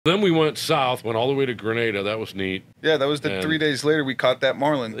Then we went south, went all the way to Grenada. That was neat. Yeah, that was the 3 days later we caught that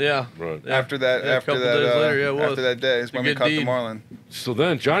marlin. Yeah. Right. Yeah. After that, Yeah, after that, after that day is when we caught deed. the marlin. So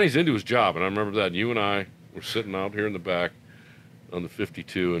then Johnny's into his job, and I remember that. You and I were sitting out here in the back on the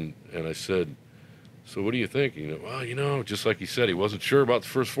 52, and I said, so what do you think? Well, just like he said, he wasn't sure about the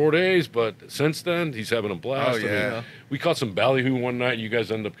first 4 days, but since then, he's having a blast. Oh, yeah. I mean, we caught some ballyhoo one night. You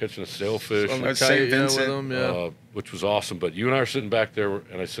guys ended up catching a sailfish. On the St. kite, yeah, with Vincent. them, Which was awesome. But you and I are sitting back there,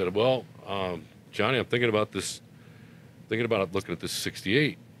 and I said, well, Johnny, I'm thinking about looking at this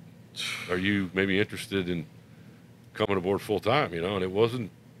 68. Are you maybe interested in coming aboard full time? And it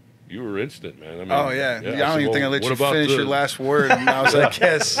wasn't. You were instant, man. I mean, Oh, yeah. I don't even think I let you about finish your last word. And I was like,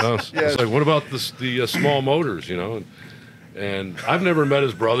 yes. I was like, what about the small motors, And I've never met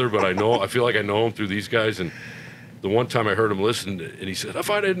his brother, but I feel like I know him through these guys. And the one time I heard him listen, and he said, if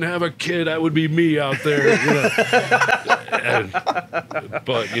I didn't have a kid, that would be me out there.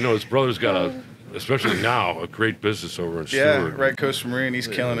 But his brother's got especially now, a great business over in Stewart. Yeah, right Coast Marine. He's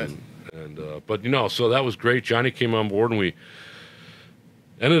killing it. But so that was great. Johnny came on board, and we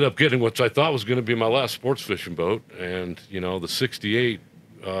ended up getting what I thought was going to be my last sports fishing boat. And, the 68,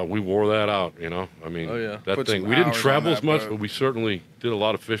 we wore that out, I mean, that Put thing. some We didn't hours travel on as much, that but we certainly did a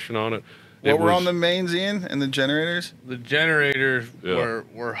lot of fishing on it. What were on the mains, Ian, and the generators? The generators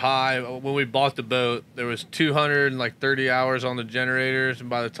were high. When we bought the boat, there was 230 hours on the generators, and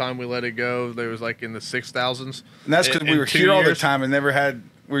by the time we let it go, there was like in the 6,000s. And that's because we were 2 here all the years. time and never had.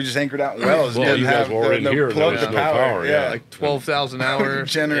 We were just anchored out in wells. Well, Didn't you guys have were in here, plug there to was no power, yeah. Like 12,000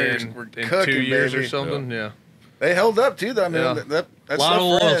 hours Generators in, were in cooking, 2 years baby. or something. Yeah. They held up too, though. I mean, Yeah. that's A lot of stuff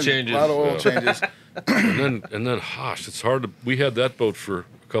oil ran. changes. A lot of oil changes. and then, it's hard to. We had that boat for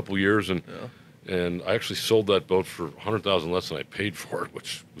a couple years, and I actually sold that boat for $100,000 less than I paid for it,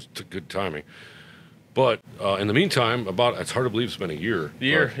 which was good timing. But in the meantime, it's hard to believe it's been a year. A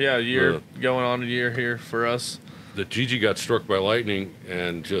year going on a year here for us. The Gigi got struck by lightning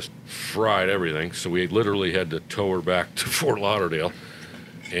and just fried everything. So we literally had to tow her back to Fort Lauderdale.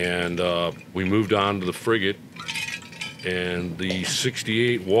 And we moved on to the frigate. And the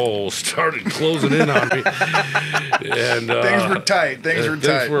 68 walls started closing in on me. And Things were tight. Things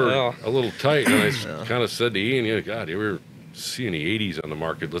were a little tight. And I kind of said to Ian, God, we were seeing the 80s on the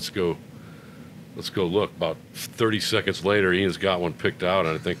market. Let's go look. About 30 seconds later, Ian's got one picked out.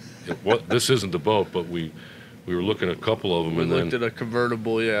 And I think, this isn't the boat, but we were looking at a couple of them. We looked at a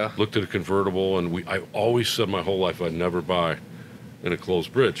convertible, Looked at a convertible, and I've always said my whole life I'd never buy in a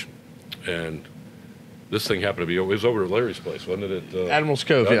closed bridge. And this thing happened to be, it was over at Larry's place, wasn't it? At Admiral's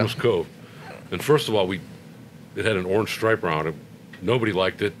Cove, Admiral's Cove. And first of all, it had an orange stripe around it. Nobody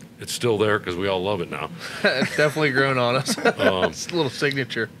liked it. It's still there because we all love it now. It's definitely grown on us. It's a little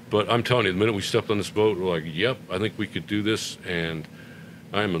signature. But I'm telling you, the minute we stepped on this boat, we're like, yep, I think we could do this. And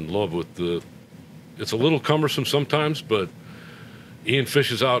I'm in love with it's a little cumbersome sometimes, but Ian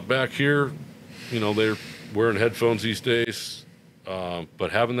fishes out back here. They're wearing headphones these days. But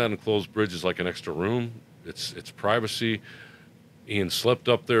having that enclosed bridge is like an extra room. It's privacy. Ian slept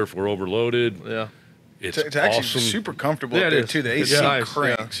up there if we're overloaded. Yeah. It's actually awesome. super comfortable Yeah, up it there, is. too. The It's AC nice,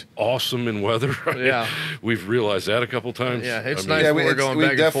 cranks. Awesome in weather. Yeah. We've realized that a couple times. Yeah, it's I mean, nice when we're going we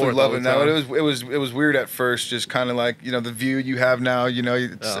back and definitely forth love all it the now. time. It was weird at first, just kind of like, the view you have now,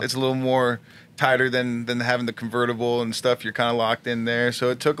 it's a little more tighter than having the convertible and stuff. You're kind of locked in there.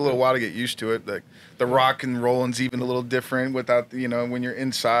 So it took a little while to get used to it. Like the rock and rolling's even a little different without, when you're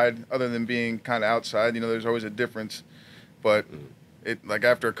inside, other than being kind of outside, there's always a difference. But it, like,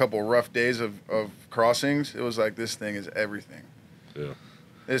 after a couple rough days of crossings, it was like, this thing is everything. Yeah.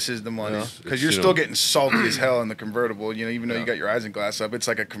 This is the money, because It's you're still getting salty as hell in the convertible. Even though you got your isinglass up, it's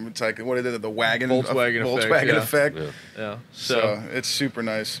like what is it? The wagon, Volkswagen effect. Yeah. So it's super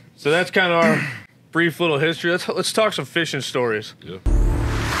nice. So that's kind of our brief little history. Let's talk some fishing stories. Yeah.